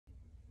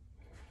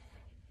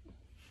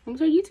What's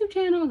our YouTube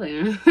channel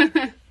then?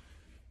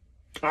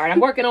 All right, I'm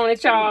working on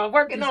it, y'all.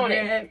 Working on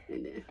it.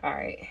 All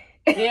right.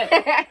 Yeah.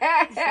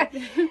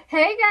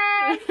 Hey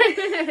guys.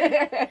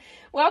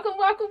 Welcome.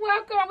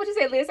 What you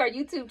say, Liz? Our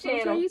YouTube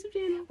channel.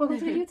 Welcome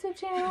to the YouTube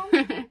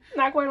channel.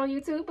 Not quite on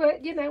YouTube,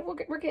 but you know,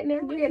 we're getting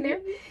there. We're getting there.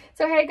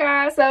 So hey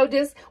guys, so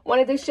just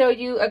wanted to show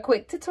you a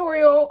quick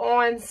tutorial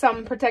on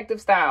some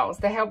protective styles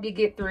to help you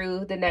get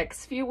through the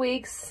next few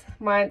weeks,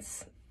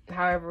 months,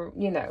 however,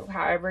 you know,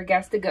 however it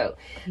gets to go.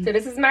 So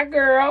this is my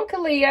girl,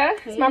 Kalia.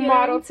 It's my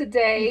model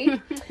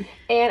today.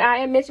 And I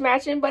am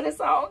mismatching, but it's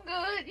all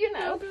good, you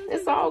know.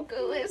 It's all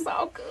good. It's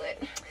all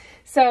good.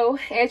 So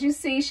as you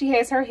see, she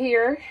has her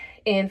hair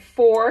in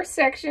 4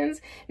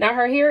 sections. Now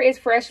her hair is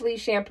freshly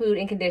shampooed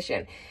and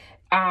conditioned.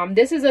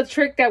 This is a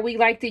trick that we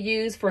like to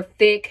use for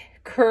thick,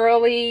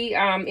 curly,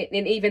 and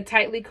even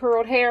tightly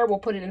curled hair. We'll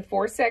put it in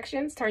 4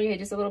 sections. Turn your head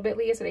just a little bit,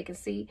 Leah, so they can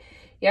see.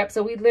 Yep,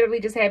 so we literally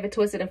just have it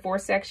twisted in 4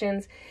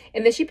 sections.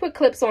 And then she put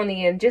clips on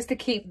the end just to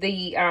keep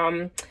the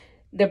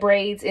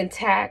braids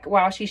intact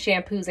while she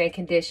shampoos and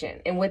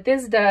condition. And what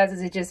this does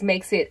is it just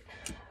makes it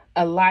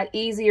a lot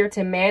easier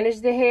to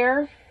manage the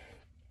hair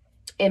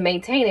and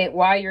maintain it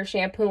while you're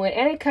shampooing.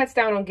 And it cuts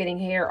down on getting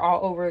hair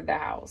all over the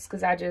house,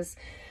 because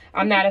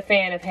I'm not a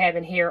fan of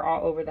having hair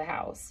all over the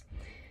house.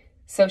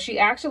 So she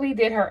actually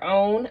did her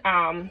own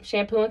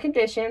shampoo and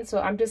condition.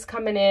 So I'm just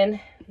coming in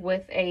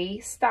with a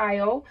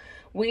style.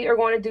 We are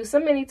going to do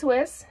some mini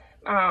twists.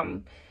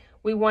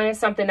 We wanted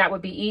something that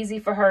would be easy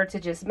for her to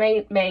just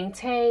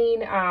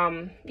maintain.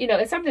 You know,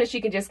 it's something that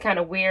she can just kind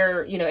of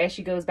wear, you know, as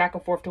she goes back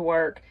and forth to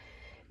work.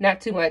 Not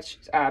too much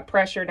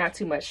pressure, not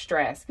too much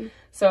stress.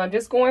 So I'm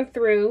just going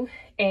through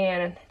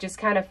and just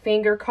kind of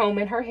finger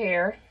combing her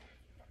hair.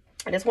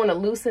 I just want to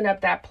loosen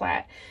up that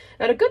plait.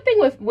 Now the good thing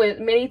with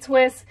mini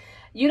twists,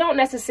 you don't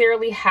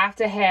necessarily have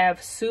to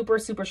have super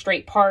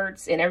straight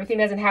parts, and everything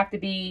doesn't have to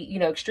be, you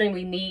know,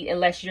 extremely neat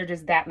unless you're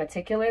just that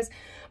meticulous.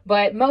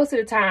 But most of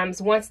the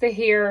times, once the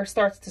hair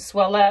starts to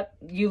swell up,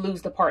 you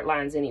lose the part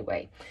lines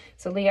anyway.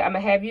 So Leah, I'm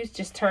gonna have you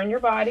just turn your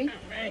body.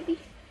 All right.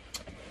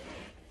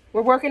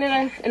 We're working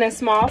in a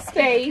small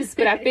space,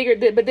 but I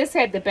figured but this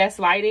had the best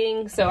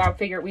lighting, so I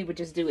figured we would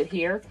just do it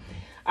here.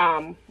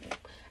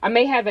 I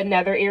may have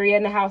another area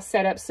in the house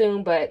set up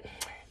soon, but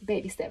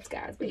baby steps,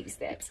 guys, baby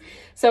steps.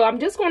 So I'm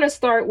just going to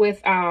start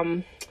with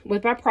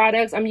my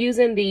products. I'm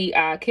using the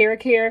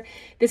Care.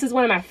 This is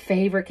one of my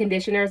favorite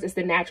conditioners. It's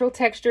the Natural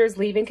Textures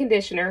Leave-In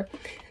Conditioner.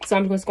 So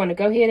I'm just going to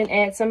go ahead and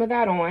add some of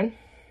that on.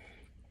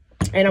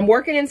 And I'm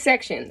working in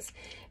sections.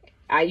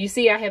 You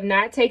see, I have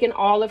not taken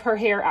all of her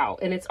hair out,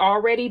 and it's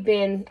already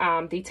been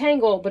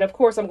detangled, but of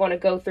course I'm going to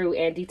go through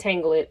and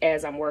detangle it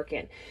as I'm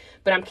working.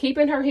 But I'm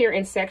keeping her hair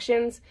in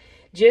sections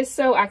just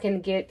so I can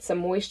get some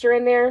moisture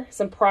in there,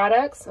 some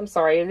products. I'm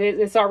sorry,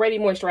 it's already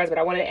moisturized, but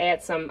I want to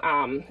add some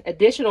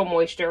additional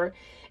moisture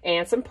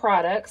and some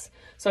products.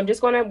 So I'm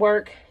just going to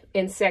work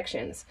in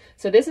sections.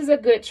 So this is a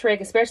good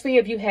trick, especially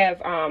if you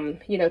have,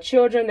 you know,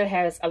 children that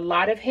has a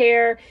lot of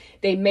hair.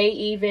 They may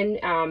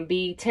even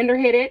be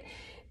tender-headed.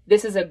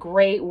 This is a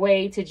great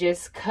way to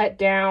just cut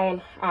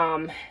down,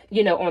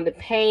 you know, on the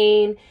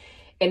pain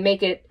and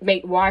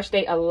make wash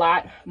day a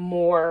lot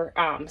more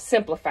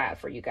simplified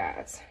for you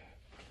guys.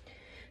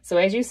 So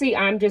as you see,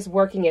 I'm just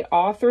working it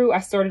all through.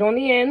 I started on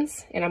the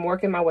ends and I'm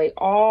working my way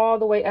all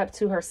the way up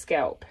to her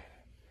scalp.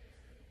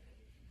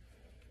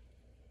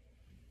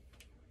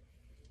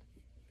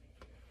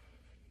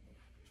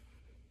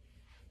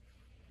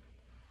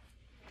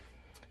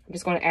 I'm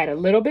just going to add a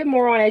little bit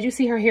more on. As you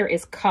see, her hair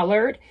is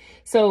colored.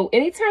 So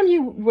anytime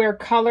you wear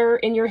color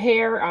in your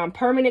hair,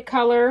 permanent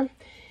color,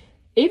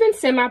 even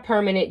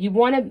semi-permanent, you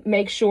want to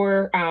make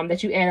sure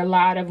that you add a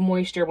lot of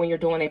moisture when you're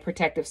doing a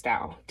protective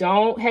style.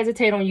 Don't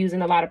hesitate on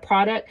using a lot of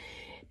product,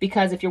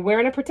 because if you're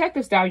wearing a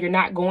protective style, you're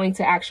not going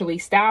to actually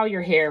style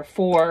your hair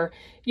for,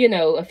 you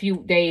know, a few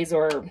days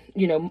or,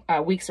 you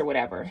know, weeks or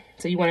whatever.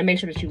 So you want to make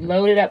sure that you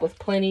load it up with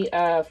plenty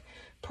of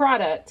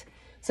product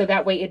so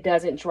that way it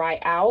doesn't dry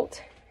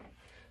out.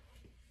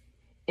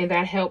 And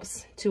that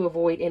helps to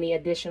avoid any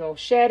additional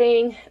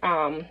shedding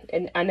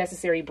and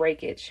unnecessary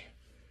breakage.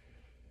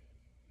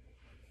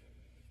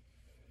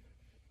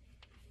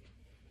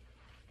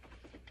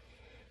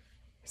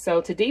 So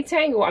to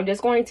detangle, I'm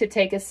just going to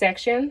take a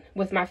section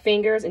with my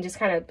fingers and just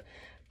kind of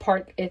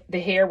part the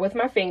hair with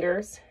my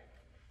fingers.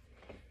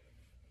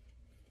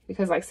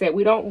 Because like I said,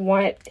 we don't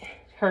want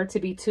her to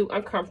be too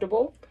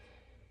uncomfortable.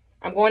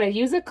 I'm going to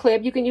use a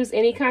clip. You can use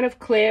any kind of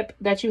clip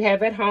that you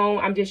have at home.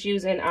 I'm just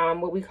using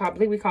what I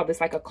believe we call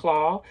this like a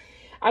claw.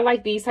 I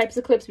like these types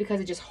of clips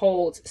because it just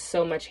holds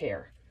so much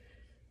hair.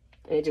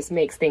 And it just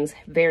makes things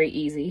very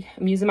easy.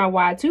 I'm using my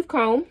wide tooth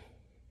comb.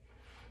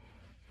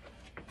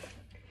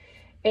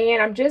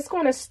 And I'm just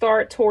going to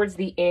start towards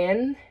the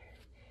end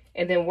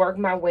and then work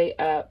my way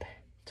up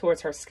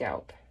towards her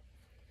scalp.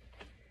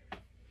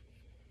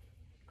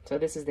 So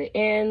this is the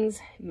ends,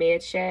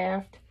 mid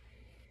shaft,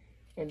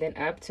 and then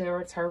up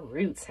towards her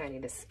roots, honey,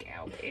 the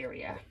scalp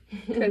area.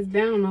 Cuts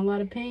down a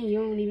lot of pain. You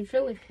don't even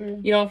feel it for real.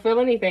 You don't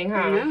feel anything,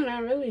 huh? No,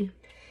 not really.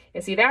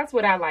 And see, that's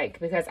what I like,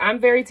 because I'm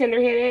very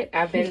tender-headed.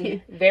 I've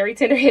been very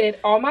tender-headed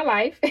all my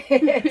life.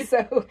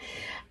 So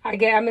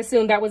I'm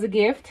assuming that was a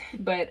gift,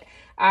 but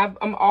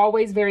I'm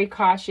always very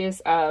cautious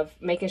of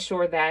making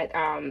sure that,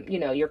 you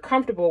know, you're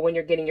comfortable when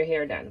you're getting your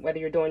hair done, whether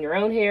you're doing your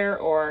own hair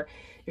or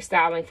you're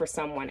styling for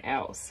someone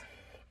else.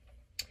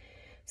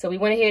 So we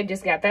went ahead and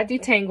just got that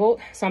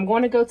detangled. So I'm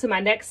going to go to my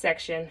next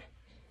section,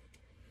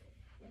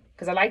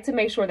 because I like to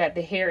make sure that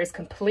the hair is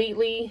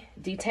completely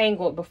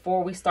detangled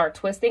before we start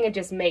twisting. It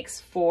just makes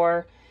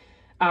for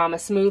a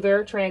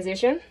smoother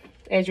transition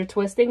as you're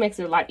twisting. Makes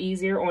it a lot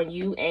easier on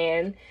you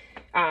and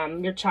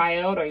your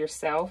child or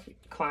yourself,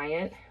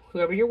 client,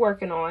 whoever you're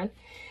working on.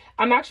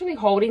 I'm actually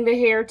holding the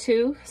hair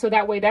too, so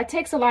that way that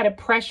takes a lot of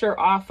pressure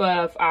off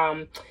of,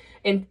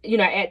 and you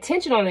know, add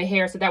tension on the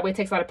hair, so that way it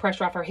takes a lot of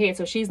pressure off her head,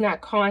 so she's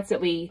not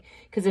constantly,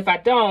 because if I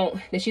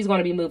don't, then she's going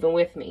to be moving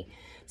with me.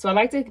 So I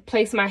like to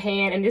place my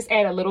hand and just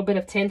add a little bit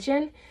of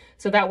tension,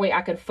 so that way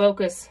I can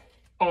focus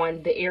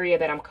on the area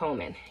that I'm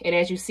combing. And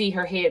as you see,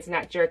 her head's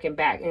not jerking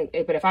back,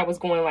 but if I was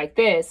going like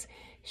this,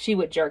 she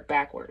would jerk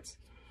backwards.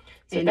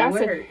 So and that's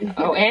and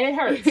it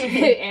hurts. And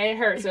it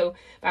hurts. So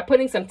by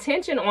putting some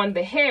tension on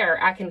the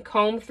hair, I can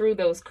comb through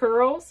those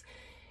curls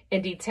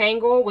and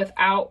detangle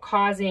without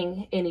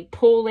causing any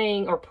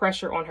pulling or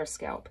pressure on her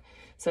scalp.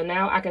 So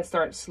now I can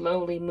start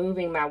slowly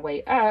moving my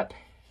way up.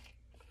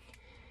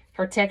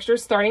 Her texture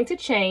is starting to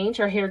change.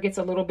 Her hair gets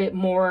a little bit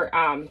more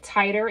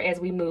tighter as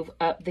we move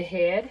up the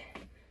head.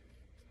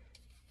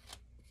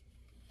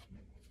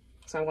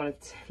 So I'm going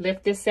to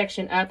lift this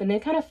section up and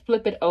then kind of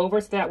flip it over,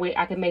 so that way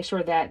I can make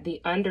sure that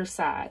the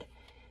underside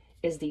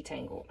is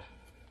detangled.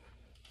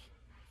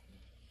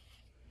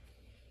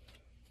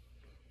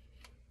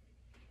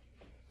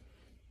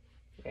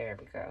 There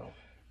we go.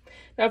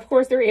 Now, of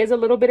course, there is a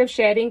little bit of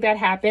shedding that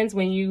happens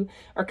when you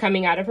are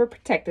coming out of her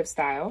protective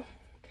style.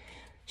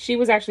 She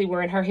was actually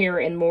wearing her hair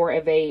in more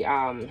of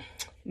a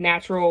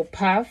natural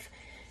puff.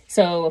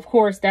 So, of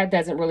course, that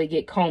doesn't really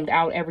get combed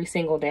out every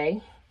single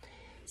day.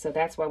 So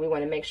that's why we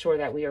want to make sure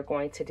that we are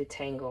going to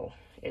detangle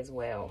as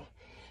well.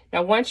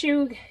 Now, once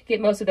you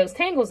get most of those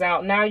tangles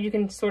out, now you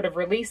can sort of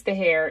release the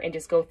hair and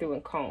just go through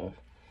and comb.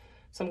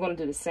 So I'm going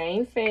to do the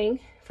same thing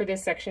for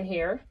this section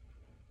here.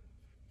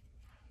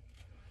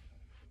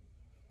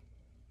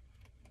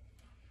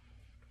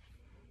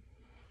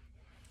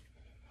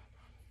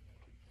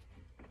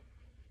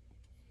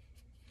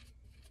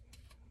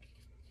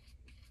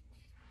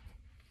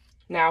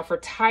 Now, for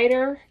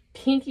tighter,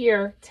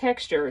 kinkier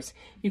textures,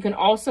 you can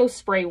also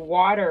spray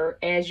water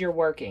as you're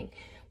working.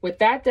 What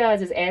that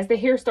does is, as the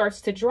hair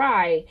starts to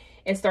dry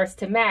and starts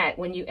to mat,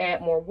 when you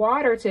add more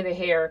water to the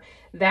hair,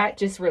 that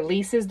just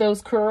releases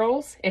those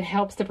curls and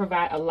helps to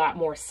provide a lot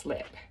more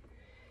slip.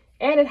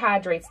 And it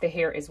hydrates the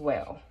hair as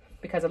well,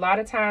 because a lot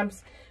of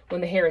times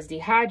when the hair is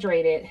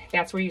dehydrated,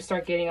 that's where you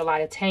start getting a lot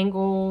of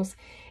tangles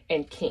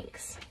and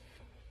kinks.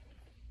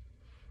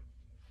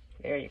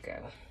 There you go.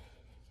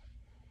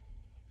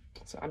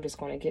 So I'm just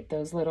going to get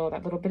that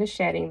little bit of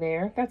shedding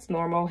there. That's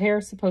normal. Hair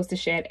is supposed to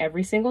shed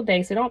every single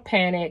day, so don't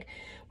panic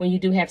when you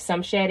do have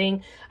some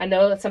shedding. I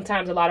know that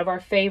sometimes a lot of our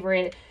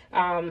favorite,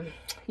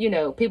 you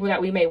know, people that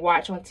we may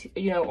watch on,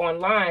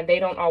 online, they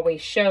don't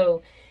always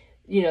show,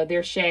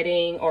 their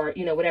shedding or,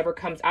 whatever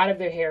comes out of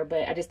their hair.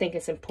 But I just think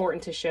it's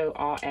important to show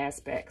all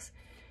aspects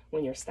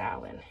when you're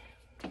styling.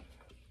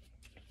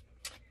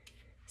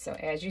 So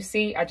as you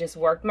see, I just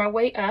worked my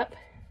way up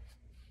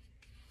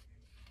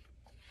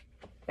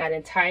that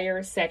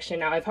entire section.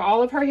 Now, if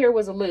all of her hair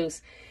was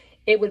loose,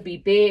 it would be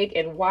big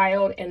and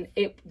wild, and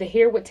the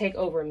hair would take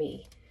over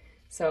me.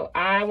 So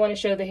I want to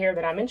show the hair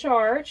that I'm in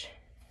charge,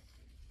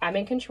 I'm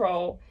in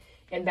control,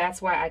 and that's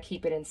why I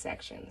keep it in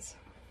sections.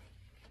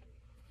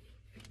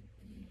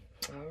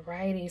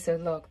 Alrighty, so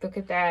look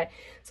at that.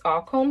 It's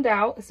all combed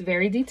out. It's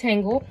very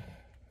detangled.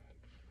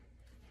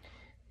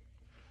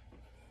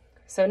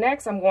 So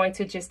next, I'm going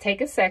to just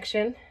take a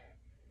section.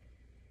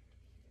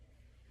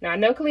 Now, I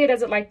know Kalia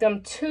doesn't like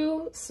them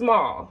too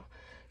small,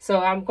 so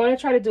I'm going to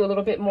try to do a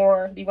little bit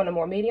more. Do you want a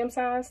more medium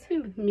size?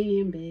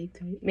 Medium big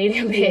too.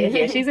 Medium big,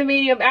 yeah. She's a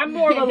medium. I'm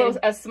more of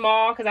a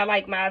small, because I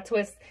like my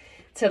twist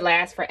to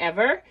last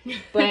forever.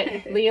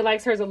 But Leah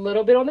likes hers a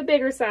little bit on the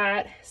bigger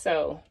side,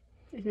 so.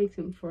 It makes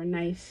them for a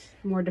nice,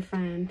 more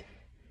defined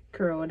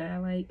curl that I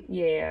like.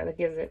 Yeah, that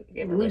gives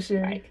it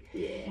looser. Like.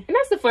 Yeah. And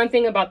that's the fun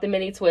thing about the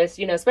mini twist,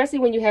 especially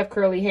when you have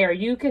curly hair,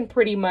 you can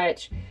pretty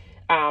much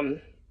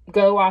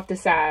go off the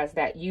size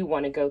that you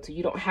want to go to.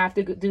 You don't have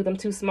to do them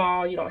too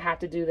small. You don't have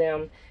to do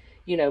them,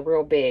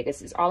 real big.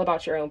 It's all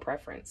about your own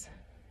preference.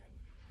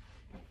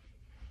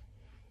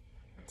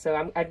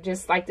 So I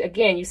just like to,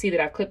 again, you see that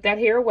I've clipped that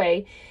hair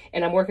away,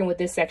 and I'm working with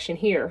this section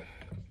here.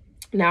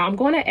 Now I'm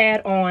going to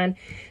add on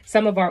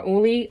some of our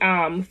Uli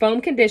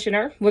foam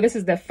conditioner. Well, this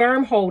is the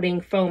firm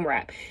holding foam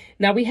wrap.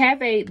 Now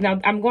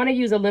I'm going to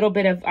use a little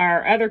bit of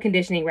our other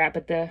conditioning wrap,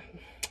 but the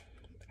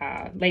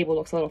label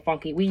looks a little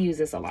funky. We use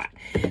this a lot.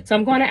 So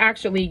I'm going to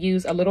actually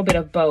use a little bit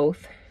of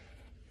both.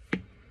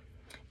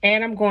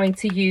 And I'm going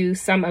to use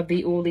some of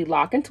the Uli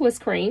Lock and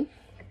Twist Cream.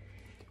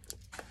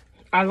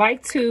 I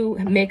like to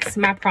mix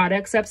my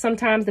products up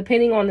sometimes,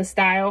 depending on the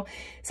style.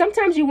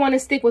 Sometimes you want to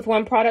stick with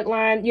one product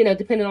line, you know,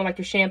 depending on like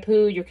your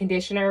shampoo, your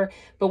conditioner.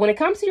 But when it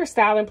comes to your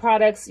styling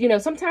products, you know,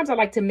 sometimes I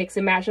like to mix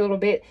and match a little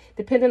bit,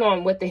 depending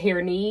on what the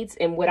hair needs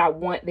and what I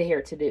want the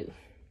hair to do.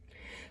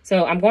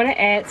 So I'm going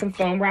to add some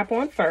foam wrap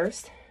on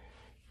first.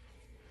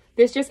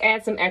 This just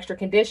adds some extra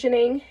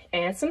conditioning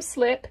and some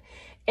slip,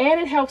 and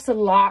it helps to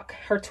lock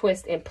her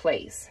twist in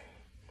place.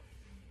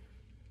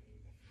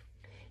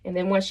 And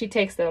then once she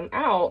takes them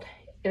out,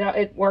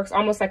 it works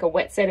almost like a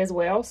wet set as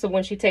well. So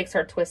when she takes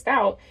her twist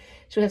out,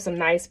 she'll have some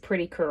nice,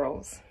 pretty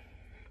curls.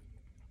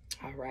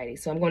 Alrighty,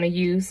 so I'm going to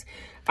use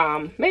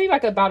maybe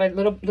like about a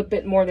little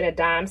bit more than a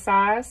dime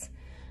size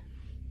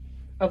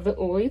of the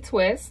oily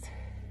twist,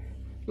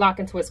 lock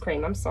and twist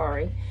cream, I'm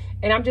sorry.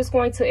 And I'm just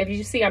going to, if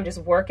you see, I'm just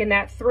working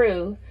that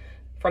through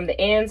from the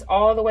ends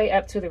all the way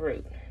up to the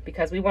root,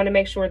 because we want to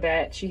make sure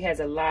that she has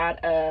a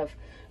lot of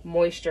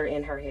moisture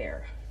in her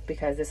hair,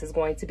 because this is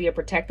going to be a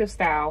protective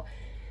style.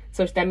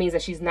 So that means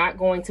that she's not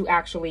going to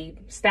actually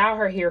style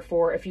her hair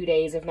for a few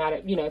days, if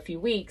not, you know, a few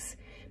weeks,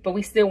 but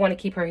we still want to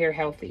keep her hair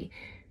healthy.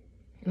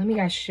 Let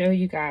me show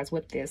you guys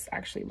what this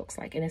actually looks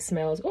like. And it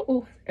smells,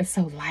 oh, it's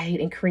so light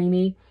and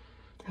creamy.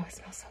 Oh, it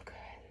smells so good.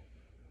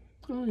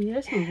 Oh yeah,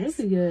 it smells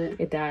really good.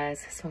 It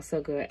does. It smells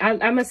so good.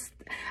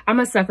 I'm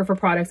a sucker for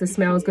products that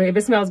smells good. If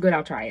it smells good,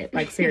 I'll try it.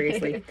 Like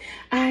seriously.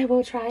 I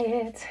will try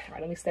it. All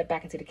right, let me step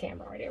back into the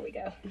camera. All right, there we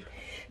go.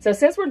 So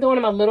since we're doing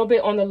them a little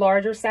bit on the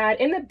larger side,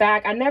 in the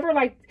back, I never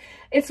like,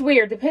 it's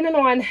weird, depending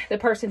on the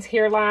person's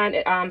hairline.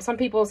 Some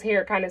people's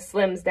hair kind of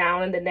slims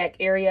down in the neck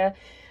area.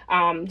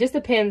 Just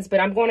depends,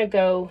 but I'm going to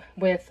go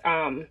with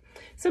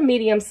some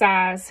medium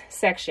size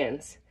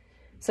sections.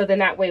 So then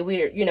that way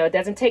you know, it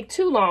doesn't take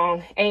too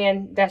long,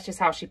 and that's just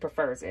how she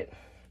prefers it.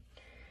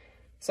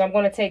 So I'm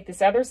going to take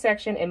this other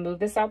section and move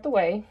this out the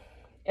way.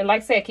 And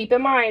like I said, keep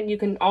in mind, you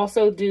can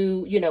also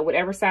do, you know,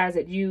 whatever size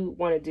that you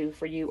want to do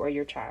for you or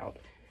your child.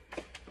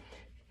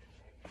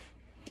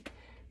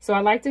 So I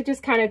like to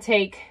just kind of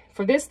take,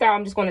 for this style,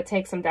 I'm just going to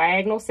take some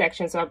diagonal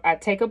sections. So I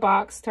take a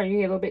box, turn your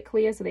hair a little bit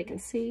clear so they can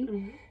see.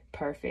 Mm-hmm.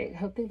 Perfect. I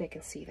hope they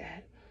can see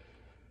that.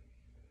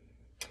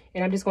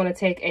 And I'm just going to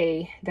take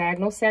a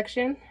diagonal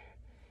section.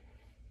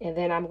 And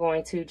then I'm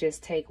going to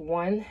just take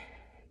one.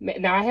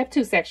 Now I have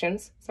two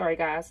sections. Sorry,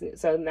 guys.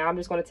 So now I'm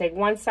just going to take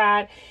one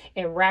side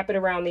and wrap it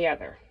around the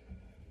other.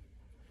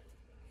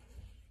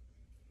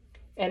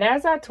 And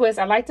as I twist,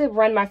 I like to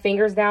run my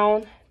fingers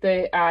down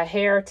the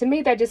hair. To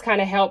me, that just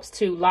kind of helps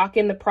to lock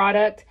in the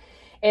product.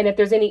 And if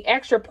there's any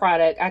extra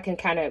product, I can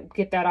kind of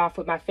get that off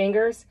with my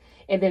fingers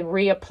and then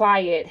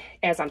reapply it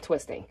as I'm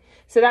twisting.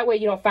 So that way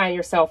you don't find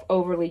yourself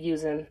overly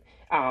using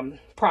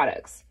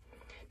products.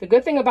 The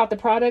good thing about the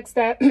products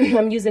that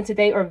I'm using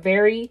today are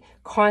very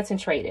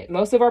concentrated.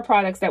 Most of our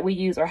products that we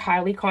use are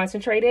highly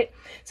concentrated.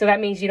 So that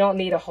means you don't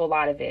need a whole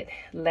lot of it.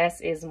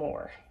 Less is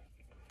more.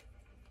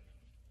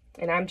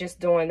 And I'm just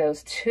doing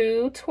those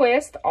two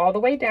twists all the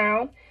way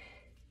down.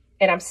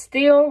 And I'm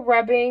still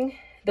rubbing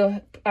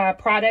the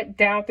product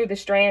down through the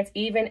strands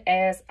even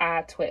as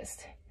I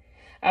twist.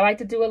 I like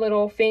to do a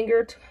little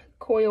finger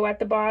coil at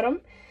the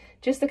bottom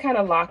just to kind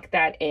of lock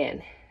that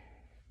in.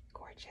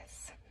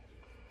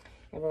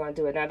 And we're going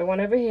to do another one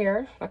over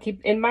here. Now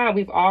keep in mind,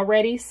 we've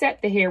already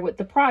set the hair with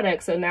the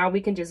product. So now we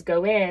can just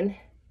go in,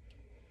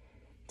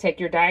 take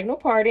your diagonal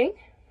parting.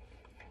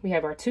 We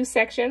have our two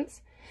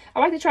sections. I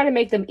like to try to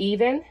make them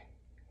even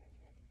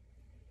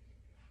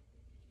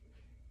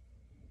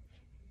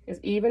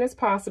as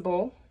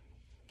possible.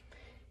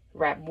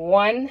 Wrap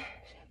one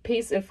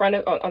piece in front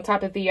of, on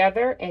top of the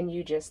other, and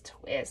you just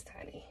twist,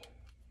 honey.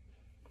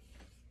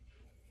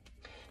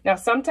 Now,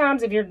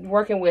 sometimes if you're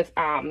working with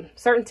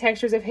certain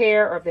textures of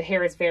hair, or if the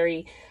hair is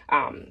very,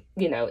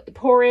 you know,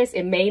 porous,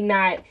 it may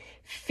not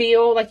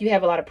feel like you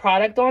have a lot of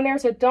product on there.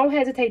 So don't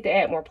hesitate to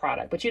add more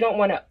product, but you don't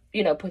want to,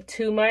 you know, put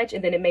too much,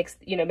 and then it makes,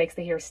 you know, makes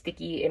the hair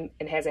sticky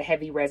and has a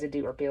heavy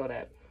residue or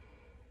buildup.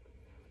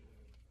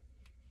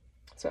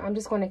 So I'm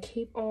just going to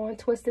keep on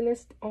twisting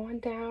this on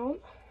down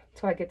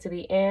till I get to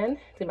the end,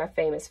 do my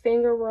famous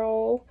finger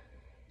roll.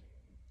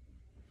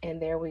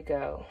 And there we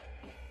go.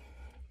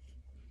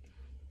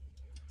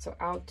 So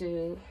I'll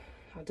do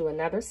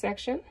another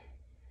section.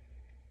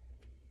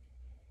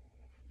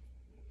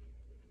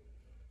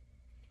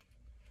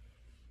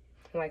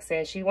 Like I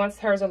said, she wants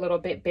hers a little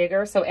bit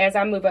bigger. So as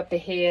I move up the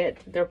head,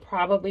 they're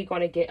probably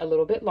going to get a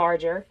little bit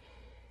larger,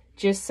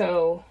 just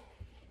so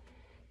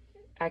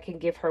I can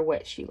give her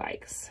what she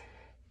likes.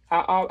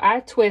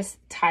 I twist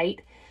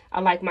tight. I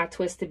like my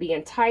twists to be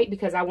in tight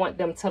because I want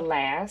them to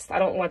last. I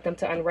don't want them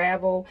to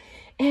unravel.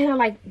 And I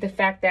like the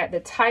fact that the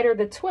tighter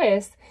the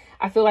twist,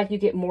 I feel like you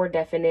get more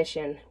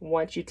definition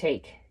once you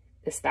take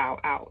the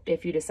style out,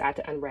 if you decide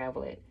to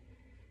unravel it.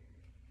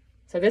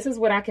 So this is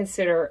what I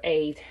consider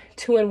a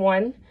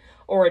 2-in-1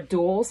 or a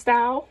dual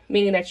style,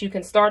 meaning that you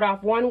can start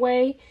off one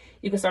way,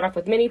 you can start off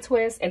with mini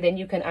twists, and then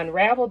you can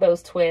unravel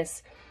those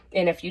twists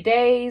in a few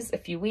days, a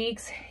few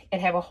weeks,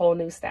 and have a whole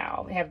new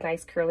style. Have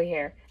nice curly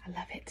hair. I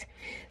love it.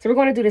 So we're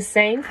going to do the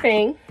same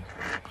thing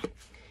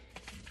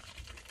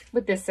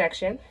with this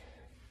section.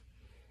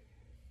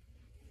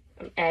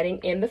 I'm adding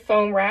in the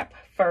foam wrap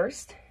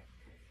first.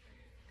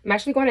 I'm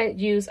actually going to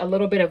use a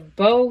little bit of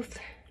both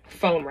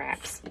foam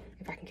wraps,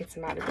 if I can get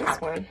some out of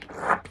this one.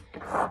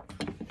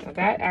 Now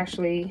that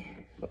actually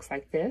looks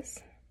like this.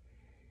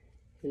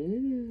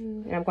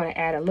 Ooh. And I'm going to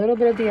add a little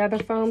bit of the other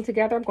foam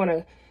together. I'm going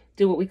to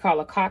do what we call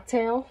a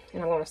cocktail,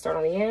 and I'm going to start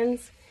on the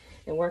ends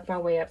and work my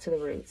way up to the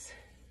roots.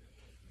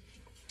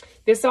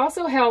 This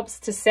also helps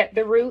to set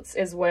the roots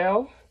as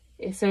well.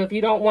 So if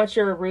you don't want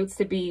your roots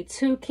to be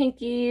too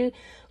kinky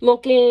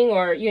looking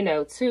or, you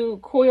know, too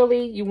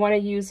coily, you want to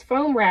use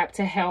foam wrap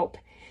to help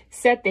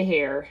set the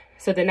hair.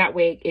 So then that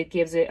way it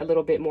gives it a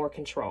little bit more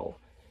control.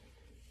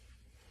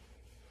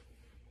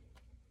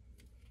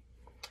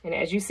 And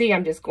as you see,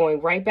 I'm just going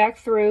right back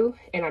through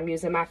and I'm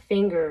using my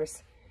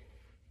fingers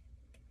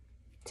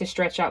to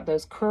stretch out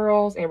those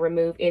curls and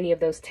remove any of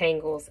those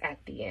tangles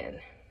at the end.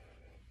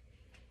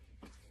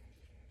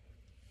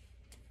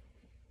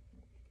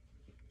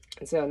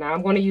 And so now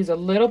I'm going to use a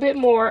little bit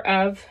more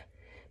of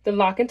the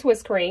lock and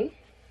twist cream.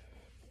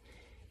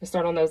 I'll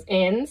start on those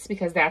ends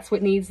because that's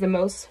what needs the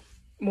most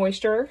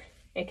moisture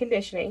and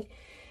conditioning.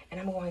 And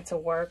I'm going to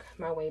work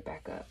my way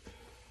back up.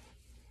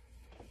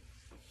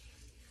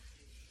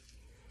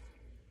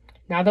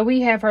 Now that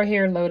we have our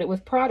hair loaded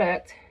with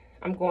product,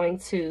 I'm going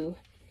to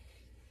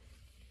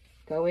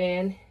go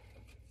in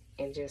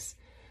and just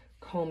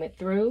comb it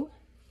through.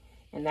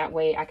 And that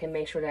way I can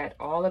make sure that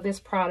all of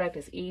this product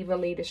is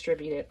evenly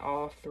distributed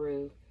all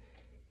through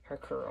her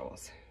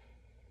curls.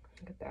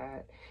 Look at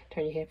that.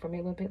 Turn your head for me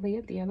a little bit,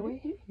 Leah, the other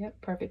way.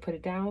 Yep, perfect. Put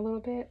it down a little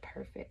bit.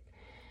 Perfect.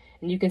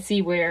 And you can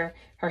see where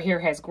her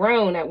hair has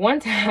grown. At one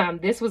time,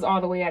 this was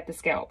all the way at the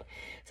scalp.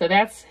 So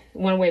that's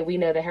one way we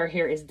know that her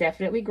hair is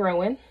definitely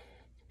growing,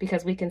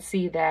 because we can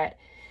see that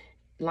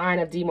line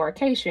of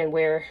demarcation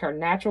where her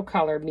natural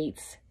color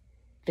meets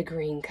the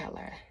green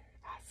color.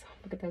 Awesome.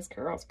 Look at those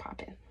curls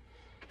popping.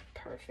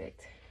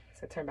 Perfect.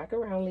 So turn back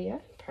around, Leah.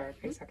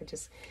 Perfect. So I can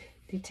just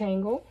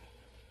detangle.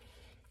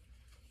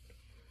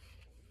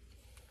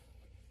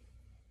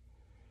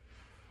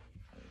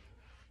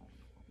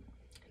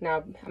 Now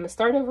I'm going to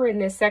start over in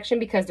this section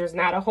because there's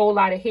not a whole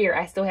lot of hair.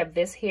 I still have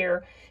this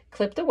hair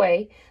clipped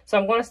away. So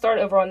I'm going to start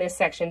over on this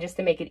section just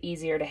to make it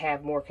easier to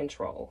have more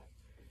control.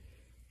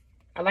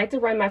 I like to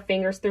run my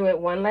fingers through it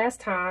one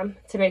last time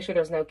to make sure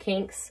there's no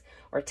kinks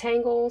or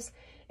tangles.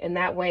 And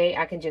that way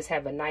I can just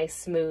have a nice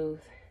smooth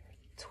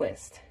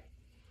twist.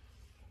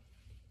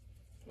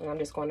 And I'm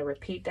just going to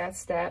repeat that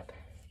step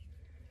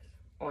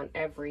on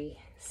every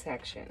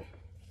section.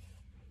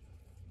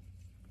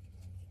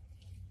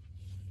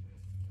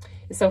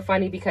 It's so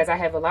funny because I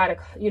have a lot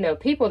of,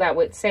 people that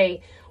would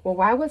say, well,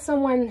 why would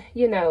someone,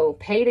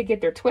 pay to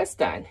get their twist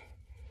done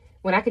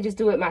when I could just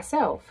do it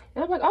myself?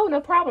 And I'm like, oh,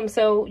 no problem.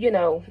 So,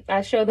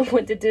 I show them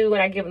what to do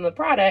and I give them the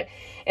product.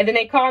 And then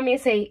they call me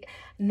and say,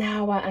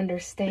 now I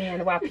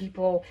understand why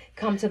people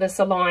come to the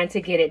salon to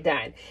get it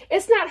done.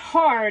 It's not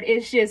hard.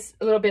 It's just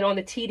a little bit on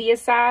the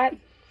tedious side.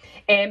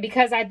 And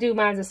because I do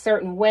mine a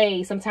certain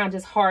way, sometimes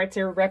it's hard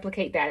to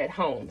replicate that at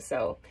home.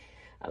 So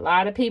a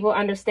lot of people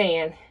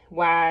understand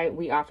why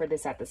we offer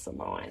this at the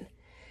salon.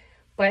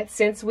 But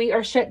since we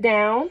are shut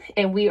down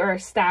and we are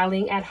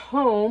styling at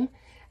home,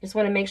 I just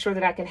want to make sure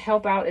that I can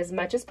help out as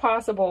much as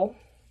possible.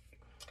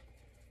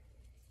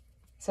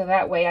 So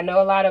that way, I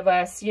know a lot of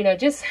us, you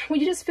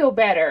just feel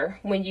better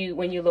when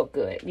you look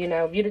good.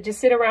 You just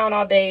sit around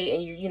all day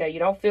and you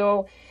don't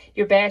feel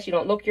your best, you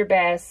don't look your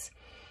best.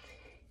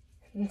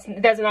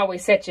 It doesn't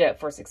always set you up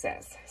for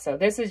success. So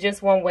this is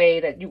just one way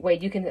that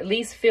you can at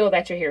least feel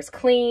that your hair is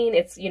clean,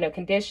 it's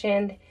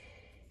conditioned,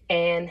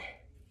 and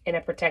in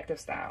a protective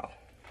style.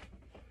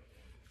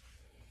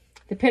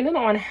 Depending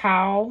on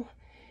how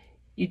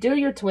you do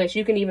your twist,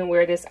 you can even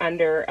wear this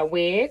under a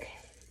wig.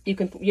 You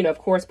can, of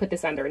course, put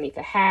this underneath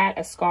a hat,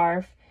 a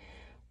scarf,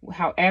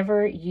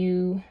 however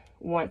you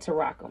want to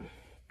rock them.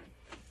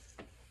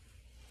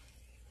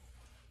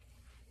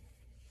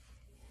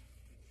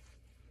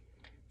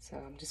 So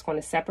I'm just going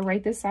to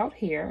separate this out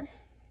here,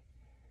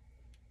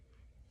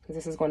 because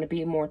this is going to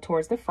be more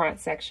towards the front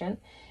section.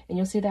 And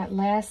you'll see that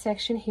last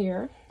section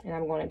here. And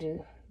I'm going to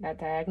do that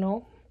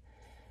diagonal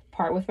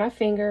part with my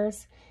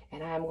fingers.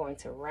 And I'm going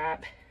to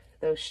wrap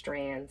those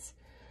strands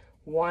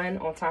one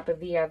on top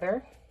of the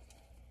other.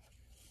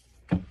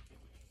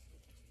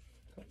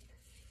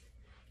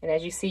 And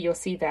as you see, you'll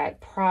see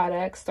that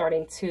product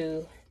starting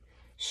to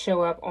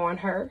show up on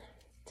her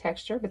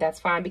texture, but that's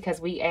fine because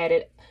we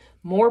added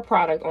more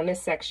product on this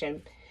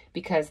section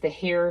because the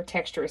hair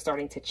texture is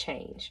starting to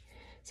change.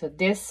 So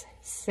this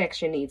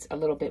section needs a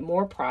little bit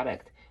more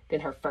product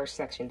than her first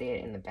section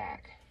did in the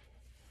back.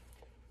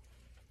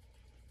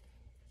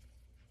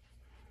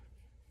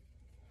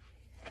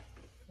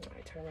 All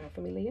right, turn around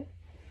for me, Leah.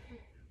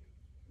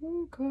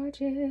 Oh,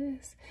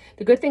 gorgeous.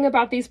 The good thing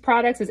about these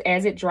products is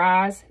as it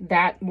dries,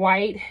 that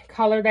white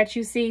color that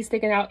you see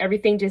sticking out,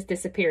 everything just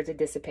disappears. It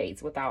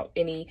dissipates without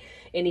any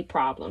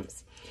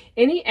problems.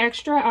 Any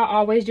extra, I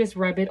always just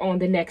rub it on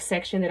the next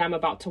section that I'm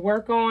about to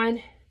work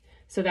on,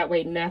 so that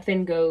way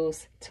nothing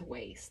goes to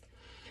waste.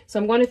 So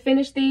I'm going to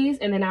finish these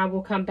and then I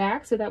will come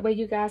back so that way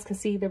you guys can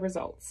see the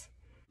results.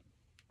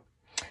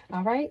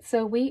 All right,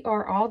 so we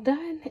are all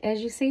done.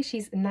 As you see,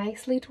 she's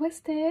nicely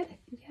twisted.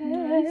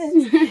 Yes.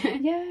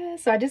 Nice.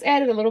 Yes. So I just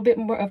added a little bit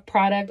more of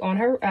product on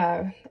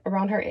her,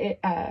 around her,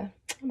 oh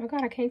my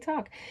God, I can't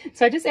talk.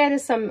 So I just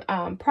added some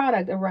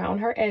product around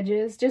her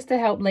edges just to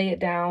help lay it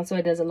down so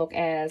it doesn't look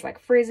as like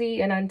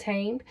frizzy and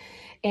untamed.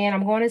 And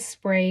I'm going to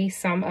spray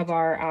some of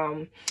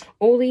our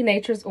Oly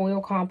Nature's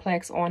Oil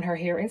Complex on her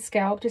hair and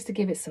scalp just to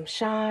give it some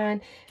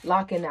shine,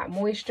 lock in that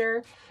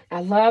moisture. I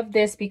love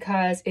this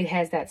because it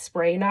has that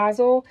spray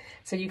nozzle,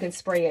 so you can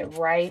spray it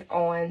right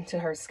on to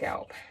her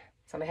scalp.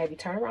 So I'm going to have you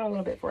turn around a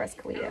little bit for us,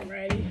 Kalia.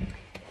 Alrighty.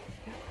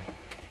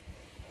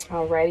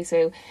 Alrighty,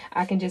 so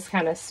I can just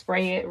kind of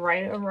spray it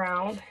right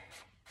around.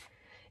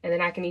 And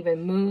then I can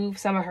even move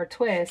some of her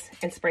twists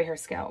and spray her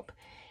scalp.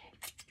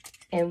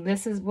 And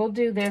this is, we'll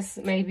do this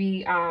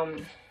maybe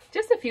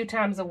just a few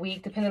times a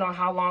week, depending on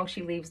how long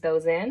she leaves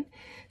those in.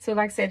 So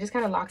like I said, just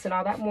kind of locks in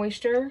all that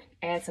moisture,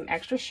 adds some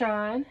extra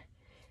shine.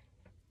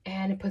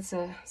 And it puts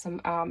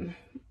some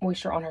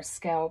moisture on her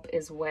scalp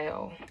as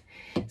well.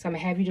 So I'm going to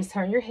have you just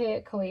turn your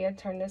head, Kalia.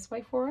 Turn this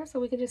way for us so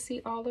we can just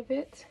see all of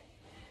it.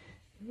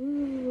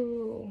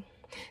 Ooh.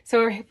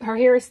 So her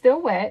hair is still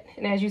wet.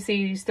 And as you see,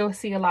 you still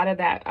see a lot of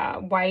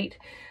that white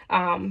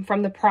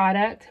from the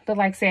product. But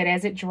like I said,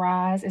 as it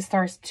dries, it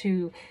starts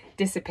to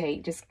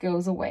dissipate. Just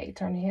goes away.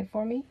 Turn your head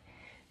for me.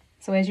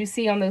 So as you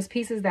see on those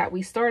pieces that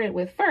we started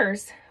with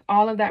first,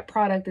 all of that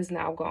product is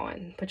now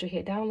gone. Put your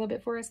head down a little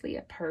bit for us,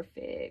 Leah.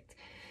 Perfect.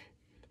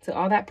 So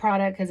all that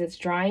product, because it's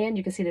drying,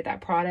 you can see that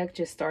that product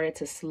just started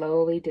to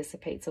slowly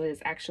dissipate. So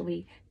it's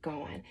actually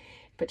gone.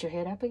 Put your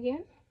head up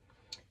again.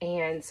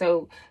 And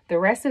so the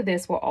rest of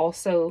this will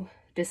also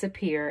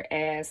disappear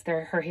as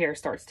her hair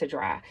starts to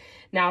dry.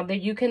 Now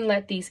you can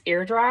let these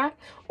air dry,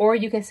 or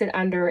you can sit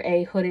under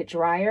a hooded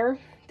dryer,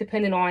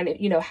 depending on,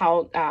 you know,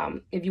 how,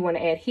 if you want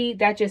to add heat,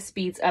 that just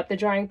speeds up the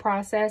drying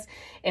process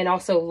and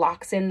also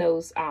locks in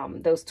those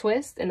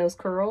twists and those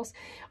curls.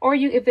 Or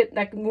if it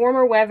like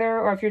warmer weather,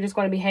 or if you're just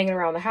going to be hanging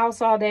around the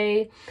house all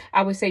day,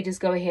 I would say just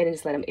go ahead and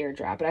just let them air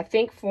dry. But I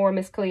think for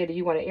Miss Kalia, do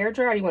you want to air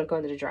dry or do you want to go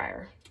into the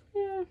dryer?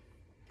 Yeah,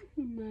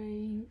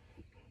 might.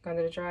 Go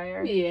under the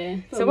dryer? Yeah,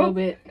 so a little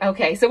bit.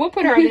 Okay, so we'll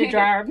put her under the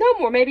dryer. No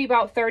more, maybe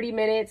about 30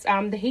 minutes.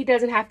 The heat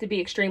doesn't have to be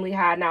extremely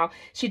high. Now,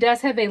 she does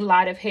have a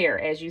lot of hair,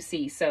 as you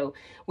see. So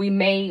we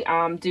may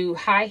do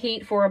high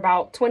heat for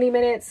about 20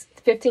 minutes,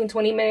 15,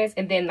 20 minutes.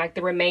 And then like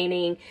the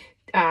remaining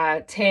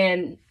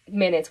 10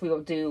 minutes, we will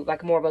do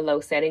like more of a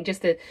low setting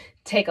just to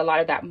take a lot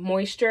of that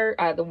moisture,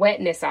 the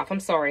wetness off. I'm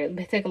sorry,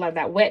 take a lot of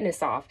that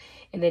wetness off.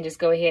 And then just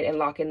go ahead and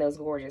lock in those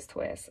gorgeous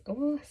twists.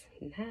 Oh,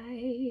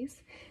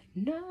 nice.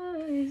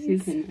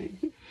 Nice.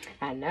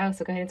 I know.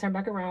 So go ahead and turn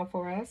back around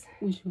for us.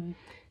 Which way?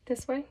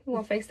 This way. We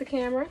want to face the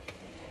camera.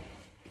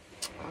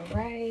 All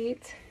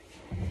right.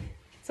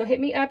 So hit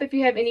me up if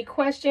you have any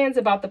questions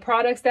about the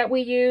products that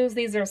we use.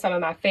 These are some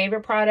of my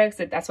favorite products.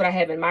 That's what I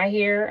have in my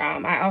hair.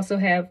 I also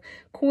have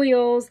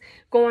coils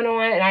going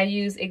on, and I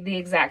use the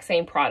exact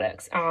same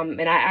products.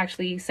 And I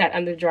actually sat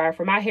under the dryer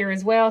for my hair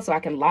as well, so I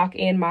can lock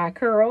in my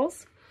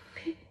curls.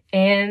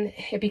 And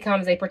it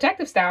becomes a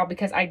protective style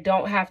because I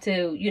don't have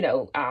to, you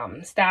know,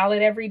 style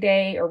it every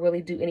day or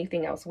really do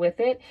anything else with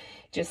it.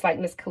 Just like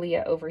Miss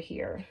Kalia over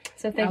here.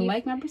 So thank you. I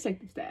like my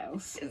protective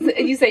styles.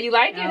 You say you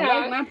like it,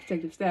 I like my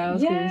protective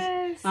styles.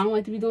 Yes. I don't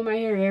like to be doing my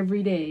hair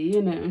every day,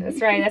 you know. That's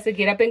right. That's a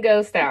get up and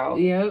go style.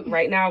 Yep.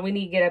 Right now we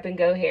need get up and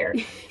go hair.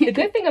 The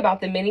good thing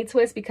about the mini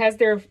twists, because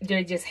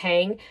they just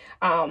hang,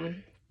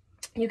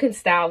 you can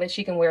style it.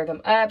 She can wear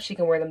them up. She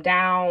can wear them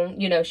down.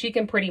 You know, she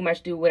can pretty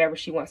much do whatever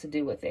she wants to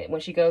do with it.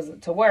 When she goes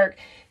to work,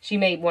 she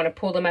may want to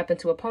pull them up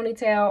into a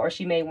ponytail, or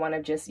she may want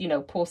to just, you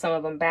know, pull some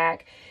of them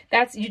back.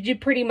 That's, you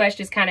pretty much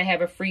just kind of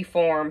have a free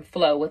form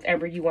flow with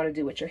whatever you want to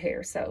do with your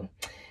hair. So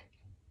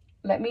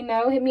let me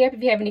know. Hit me up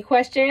if you have any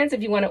questions.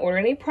 If you want to order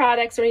any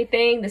products or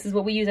anything, this is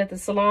what we use at the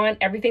salon.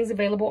 Everything's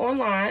available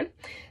online.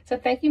 So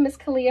thank you, Miss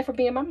Kalia, for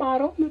being my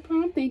model. No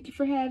problem. Thank you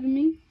for having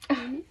me.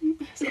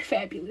 So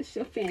fabulous.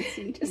 So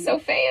fancy. Just so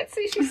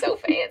fancy. She's so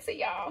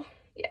fancy, y'all.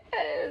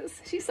 Yes,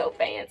 she's so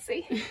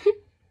fancy.